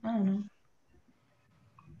 I don't know.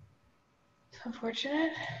 It's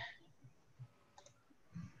unfortunate.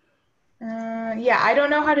 Yeah, I don't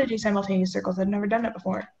know how to do simultaneous circles. I've never done it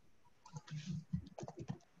before.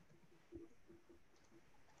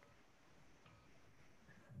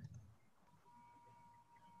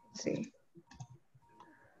 Let's see.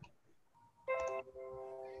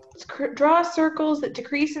 Draw circles that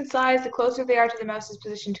decrease in size the closer they are to the mouse's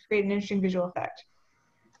position to create an interesting visual effect.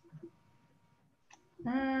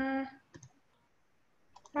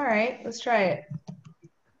 All right, let's try it.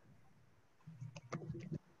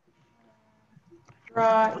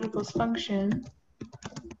 Draw equals function.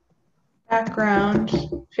 Background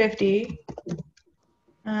 50.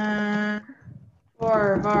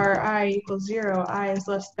 For var I equals 0, I is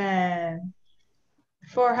less than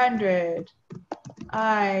 400.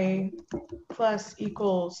 I plus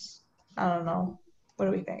equals, I don't know. What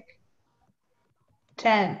do we think?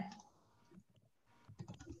 10.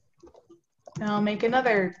 And I'll make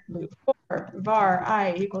another loop. For var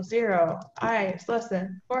I equals 0. I is less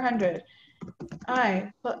than 400.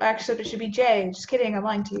 Actually, it should be j. Just kidding, I'm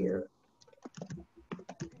lying to you.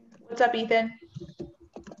 What's up, Ethan?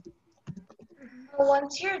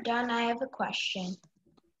 Once you're done, I have a question.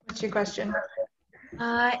 What's your question?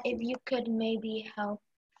 If you could maybe help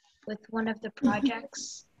with one of the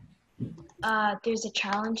projects. There's a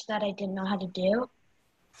challenge that I didn't know how to do.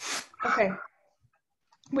 Okay.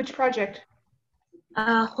 Which project?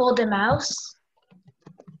 Hold a mouse.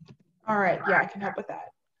 All right, yeah, I can help with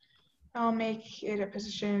that. I'll make it a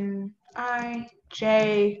position I,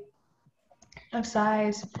 j of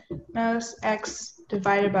size, mouse x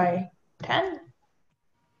divided by 10?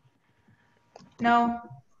 No,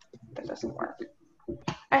 that doesn't work.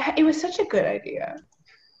 It was such a good idea.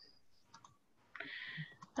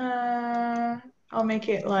 I'll make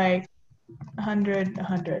it like 100,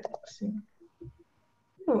 100. Let's see.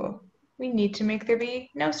 Ooh, we need to make there be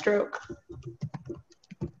no stroke.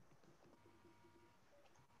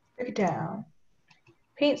 Break it down.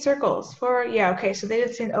 Paint circles for, yeah, okay, so they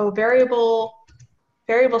did say, oh, variable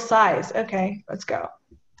size. Okay, let's go.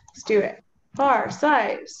 Let's do it. Var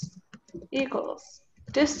size equals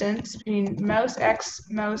distance between mouse x,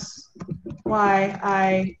 mouse y,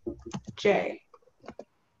 I, j.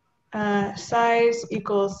 Size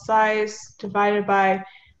equals size divided by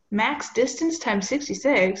max distance times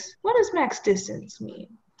 66. What does max distance mean?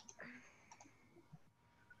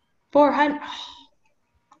 400.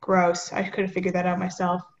 Gross. I could have figured that out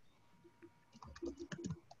myself.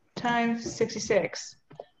 Times 66.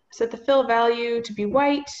 Set the fill value to be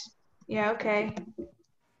white. Yeah, okay.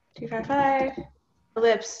 255.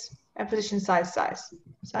 Ellipse at position size.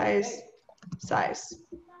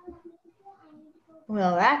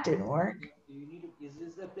 Well, that didn't work.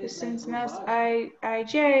 Distance mouse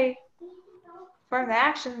ij. Form the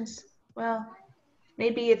actions. Well,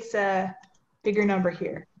 maybe it's a bigger number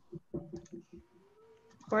here.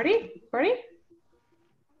 40? 40?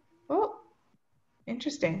 Oh,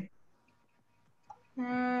 interesting.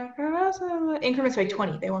 Increments by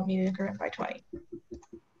 20. They want me to increment by 20.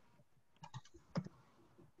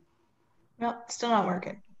 Well, still not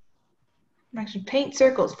working. Actually, paint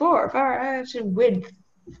circles. 4, 5, width.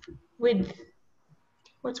 Width.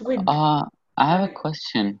 What's width? I have a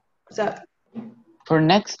question. What's up? For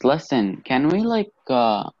next lesson, can we like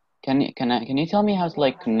can you tell me how to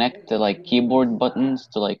like connect the like keyboard buttons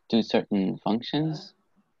to like do certain functions?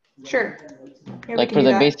 Sure. Yeah, like for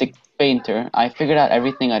the basic painter, I figured out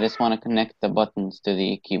everything. I just want to connect the buttons to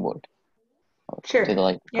the keyboard. Sure. To the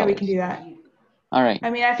like yeah, we can do that. All right.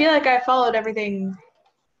 I mean, I feel like I followed everything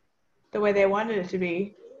the way they wanted it to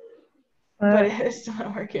be, but it's still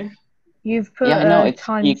not working. You've put no, it's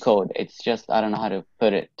key code. It's just I don't know how to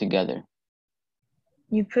put it together.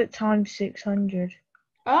 You put times 600.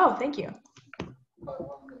 Oh, thank you.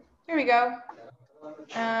 Here we go.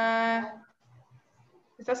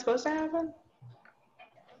 Is that supposed to happen?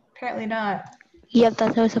 Apparently not. Yep,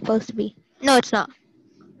 that's how it's supposed to be. No, it's not.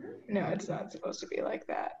 No, it's not supposed to be like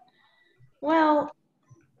that. Well,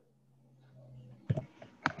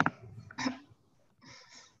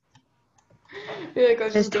 I feel like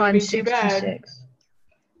that's just going to be too bad.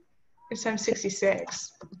 It's times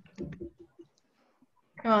 66.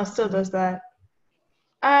 Well, it still does that.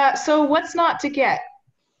 So what's not to get?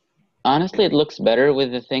 Honestly, it looks better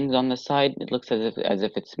with the things on the side. It looks as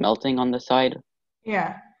if it's melting on the side.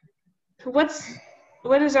 Yeah. What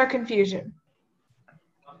is our confusion?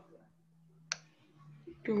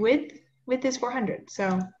 Width is 400.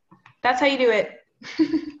 So that's how you do it.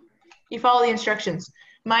 You follow the instructions.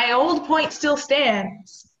 My old point still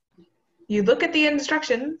stands. You look at the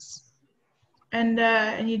instructions and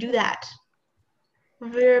you do that.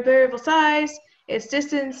 Variable size, its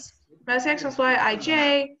distance, mouse x plus y,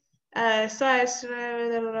 ij, size,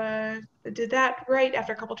 did that right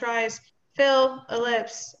after a couple tries. Fill,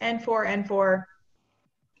 ellipse, N4, N4.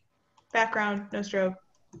 Background, no stroke.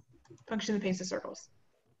 Function that paints the circles.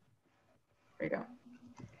 There you go.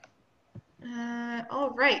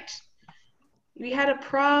 All right. We had a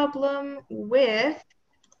problem with,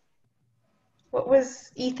 what was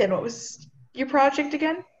your project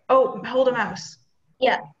again? Oh, hold a mouse.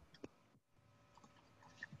 Yeah.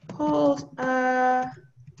 Hold a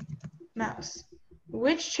mouse.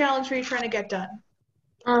 Which challenge were you trying to get done?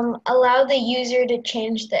 Allow the user to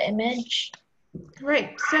change the image.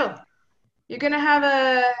 Great. So you're going to have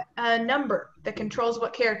a number that controls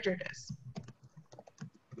what character it is.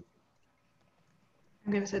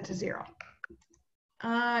 I'm going to set to 0.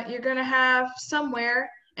 You're going to have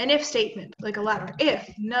somewhere an if statement, like a ladder.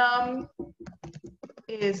 If num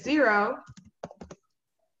is 0,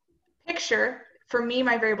 picture, for me,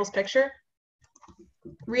 my variable's picture,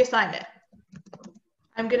 reassign it.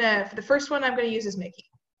 For the first one, I'm going to use is Mickey.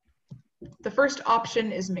 The first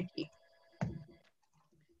option is Mickey.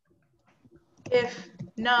 If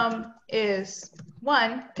num is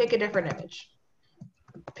 1, pick a different image.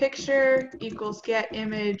 Picture equals get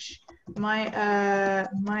image, Minecraft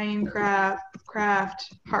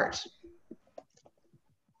heart. So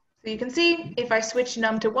you can see if I switch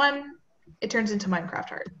num to 1, it turns into Minecraft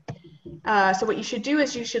heart. So what you should do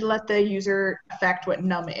is you should let the user affect what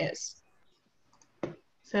num is.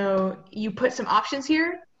 So you put some options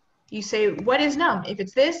here. You say, what is num? If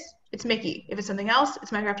it's this, it's Mickey. If it's something else,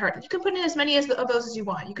 it's Minecraft heart. You can put in as many of those as you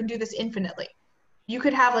want. You can do this infinitely. You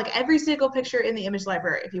could have like every single picture in the image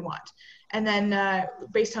library if you want. And then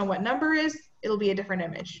based on what number is, it'll be a different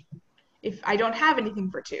image. If I don't have anything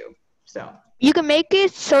for 2, so. You can make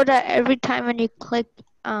it so that every time when you click,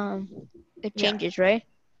 it changes, right?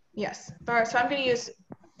 Yes. So I'm going to use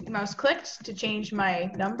mouse clicked to change my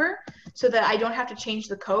number so that I don't have to change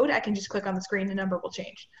the code. I can just click on the screen, the number will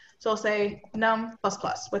change. So I'll say num++.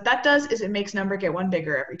 What that does is it makes number get 1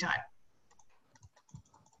 bigger every time.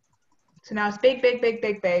 So now it's big, big, big,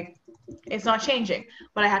 big, big. It's not changing.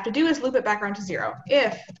 What I have to do is loop it back around to 0.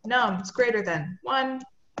 If num is greater than 1,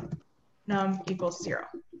 num equals 0.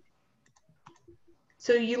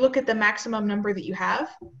 So you look at the maximum number that you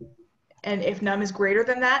have, and if num is greater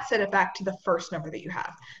than that, set it back to the first number that you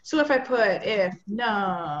have. So if I put if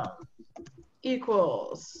num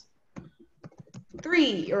equals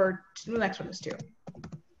 3, or the next one is 2,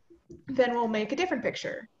 then we'll make a different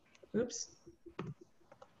picture. Oops.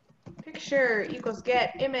 Picture equals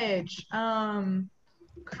get image. Minecraft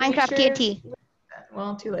TNT.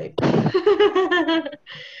 Well, too late.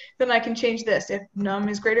 Then I can change this if num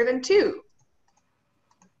is greater than 2.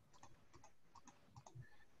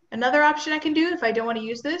 Another option I can do if I don't want to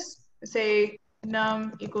use this, say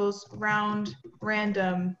num equals round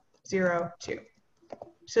random 0, 2.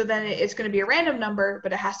 So then it's going to be a random number,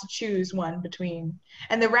 but it has to choose one between.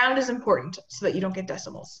 And the round is important so that you don't get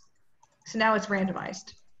decimals. So now it's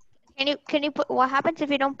randomized. Can you put, what happens if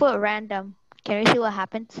you don't put random? Can you see what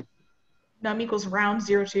happens? Num equals round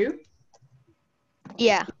 0, 2?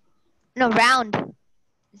 Yeah. No, round.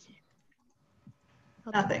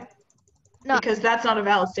 Nothing. No. Because that's not a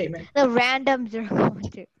valid statement. The random 0,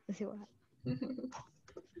 2. Let's see what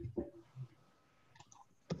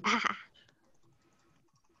happens.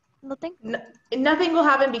 Nothing? Nothing will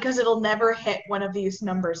happen because it'll never hit one of these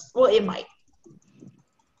numbers. Well, it might.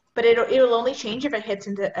 But it'll only change if it hits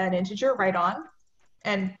into an integer right on.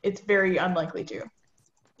 And it's very unlikely to. You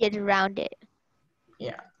have to round it.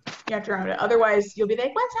 Yeah. You have to round it. Otherwise, you'll be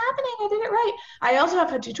like, what's happening? I did it right. I also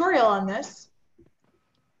have a tutorial on this.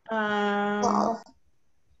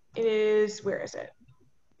 It is, where is it?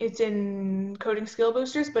 It's in Coding Skill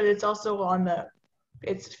Boosters, but it's also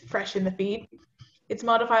it's fresh in the feed. It's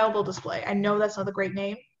modifiable display. I know that's not a great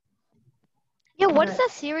name. Yeah, what's that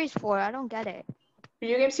series for? I don't get it.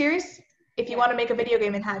 Video game series? If you want to make a video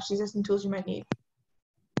game in Hatch, these are some tools you might need.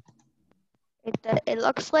 It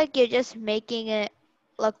looks like you're just making it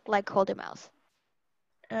look like hold a mouse.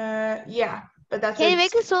 Yeah, but that's. Can you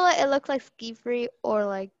make it so that it looks like ski free or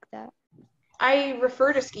like that? I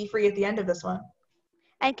refer to ski free at the end of this one.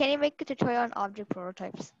 And can you make a tutorial on object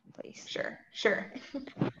prototypes, please? Sure.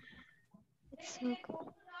 It's so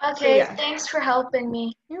cool. Okay, so, yeah. Thanks for helping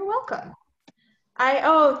me. You're welcome.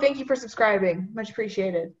 Thank you for subscribing. Much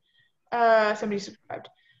appreciated. Somebody subscribed.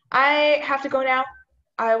 I have to go now.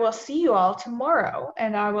 I will see you all tomorrow,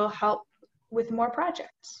 and I will help with more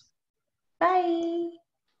projects. Bye.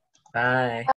 Bye.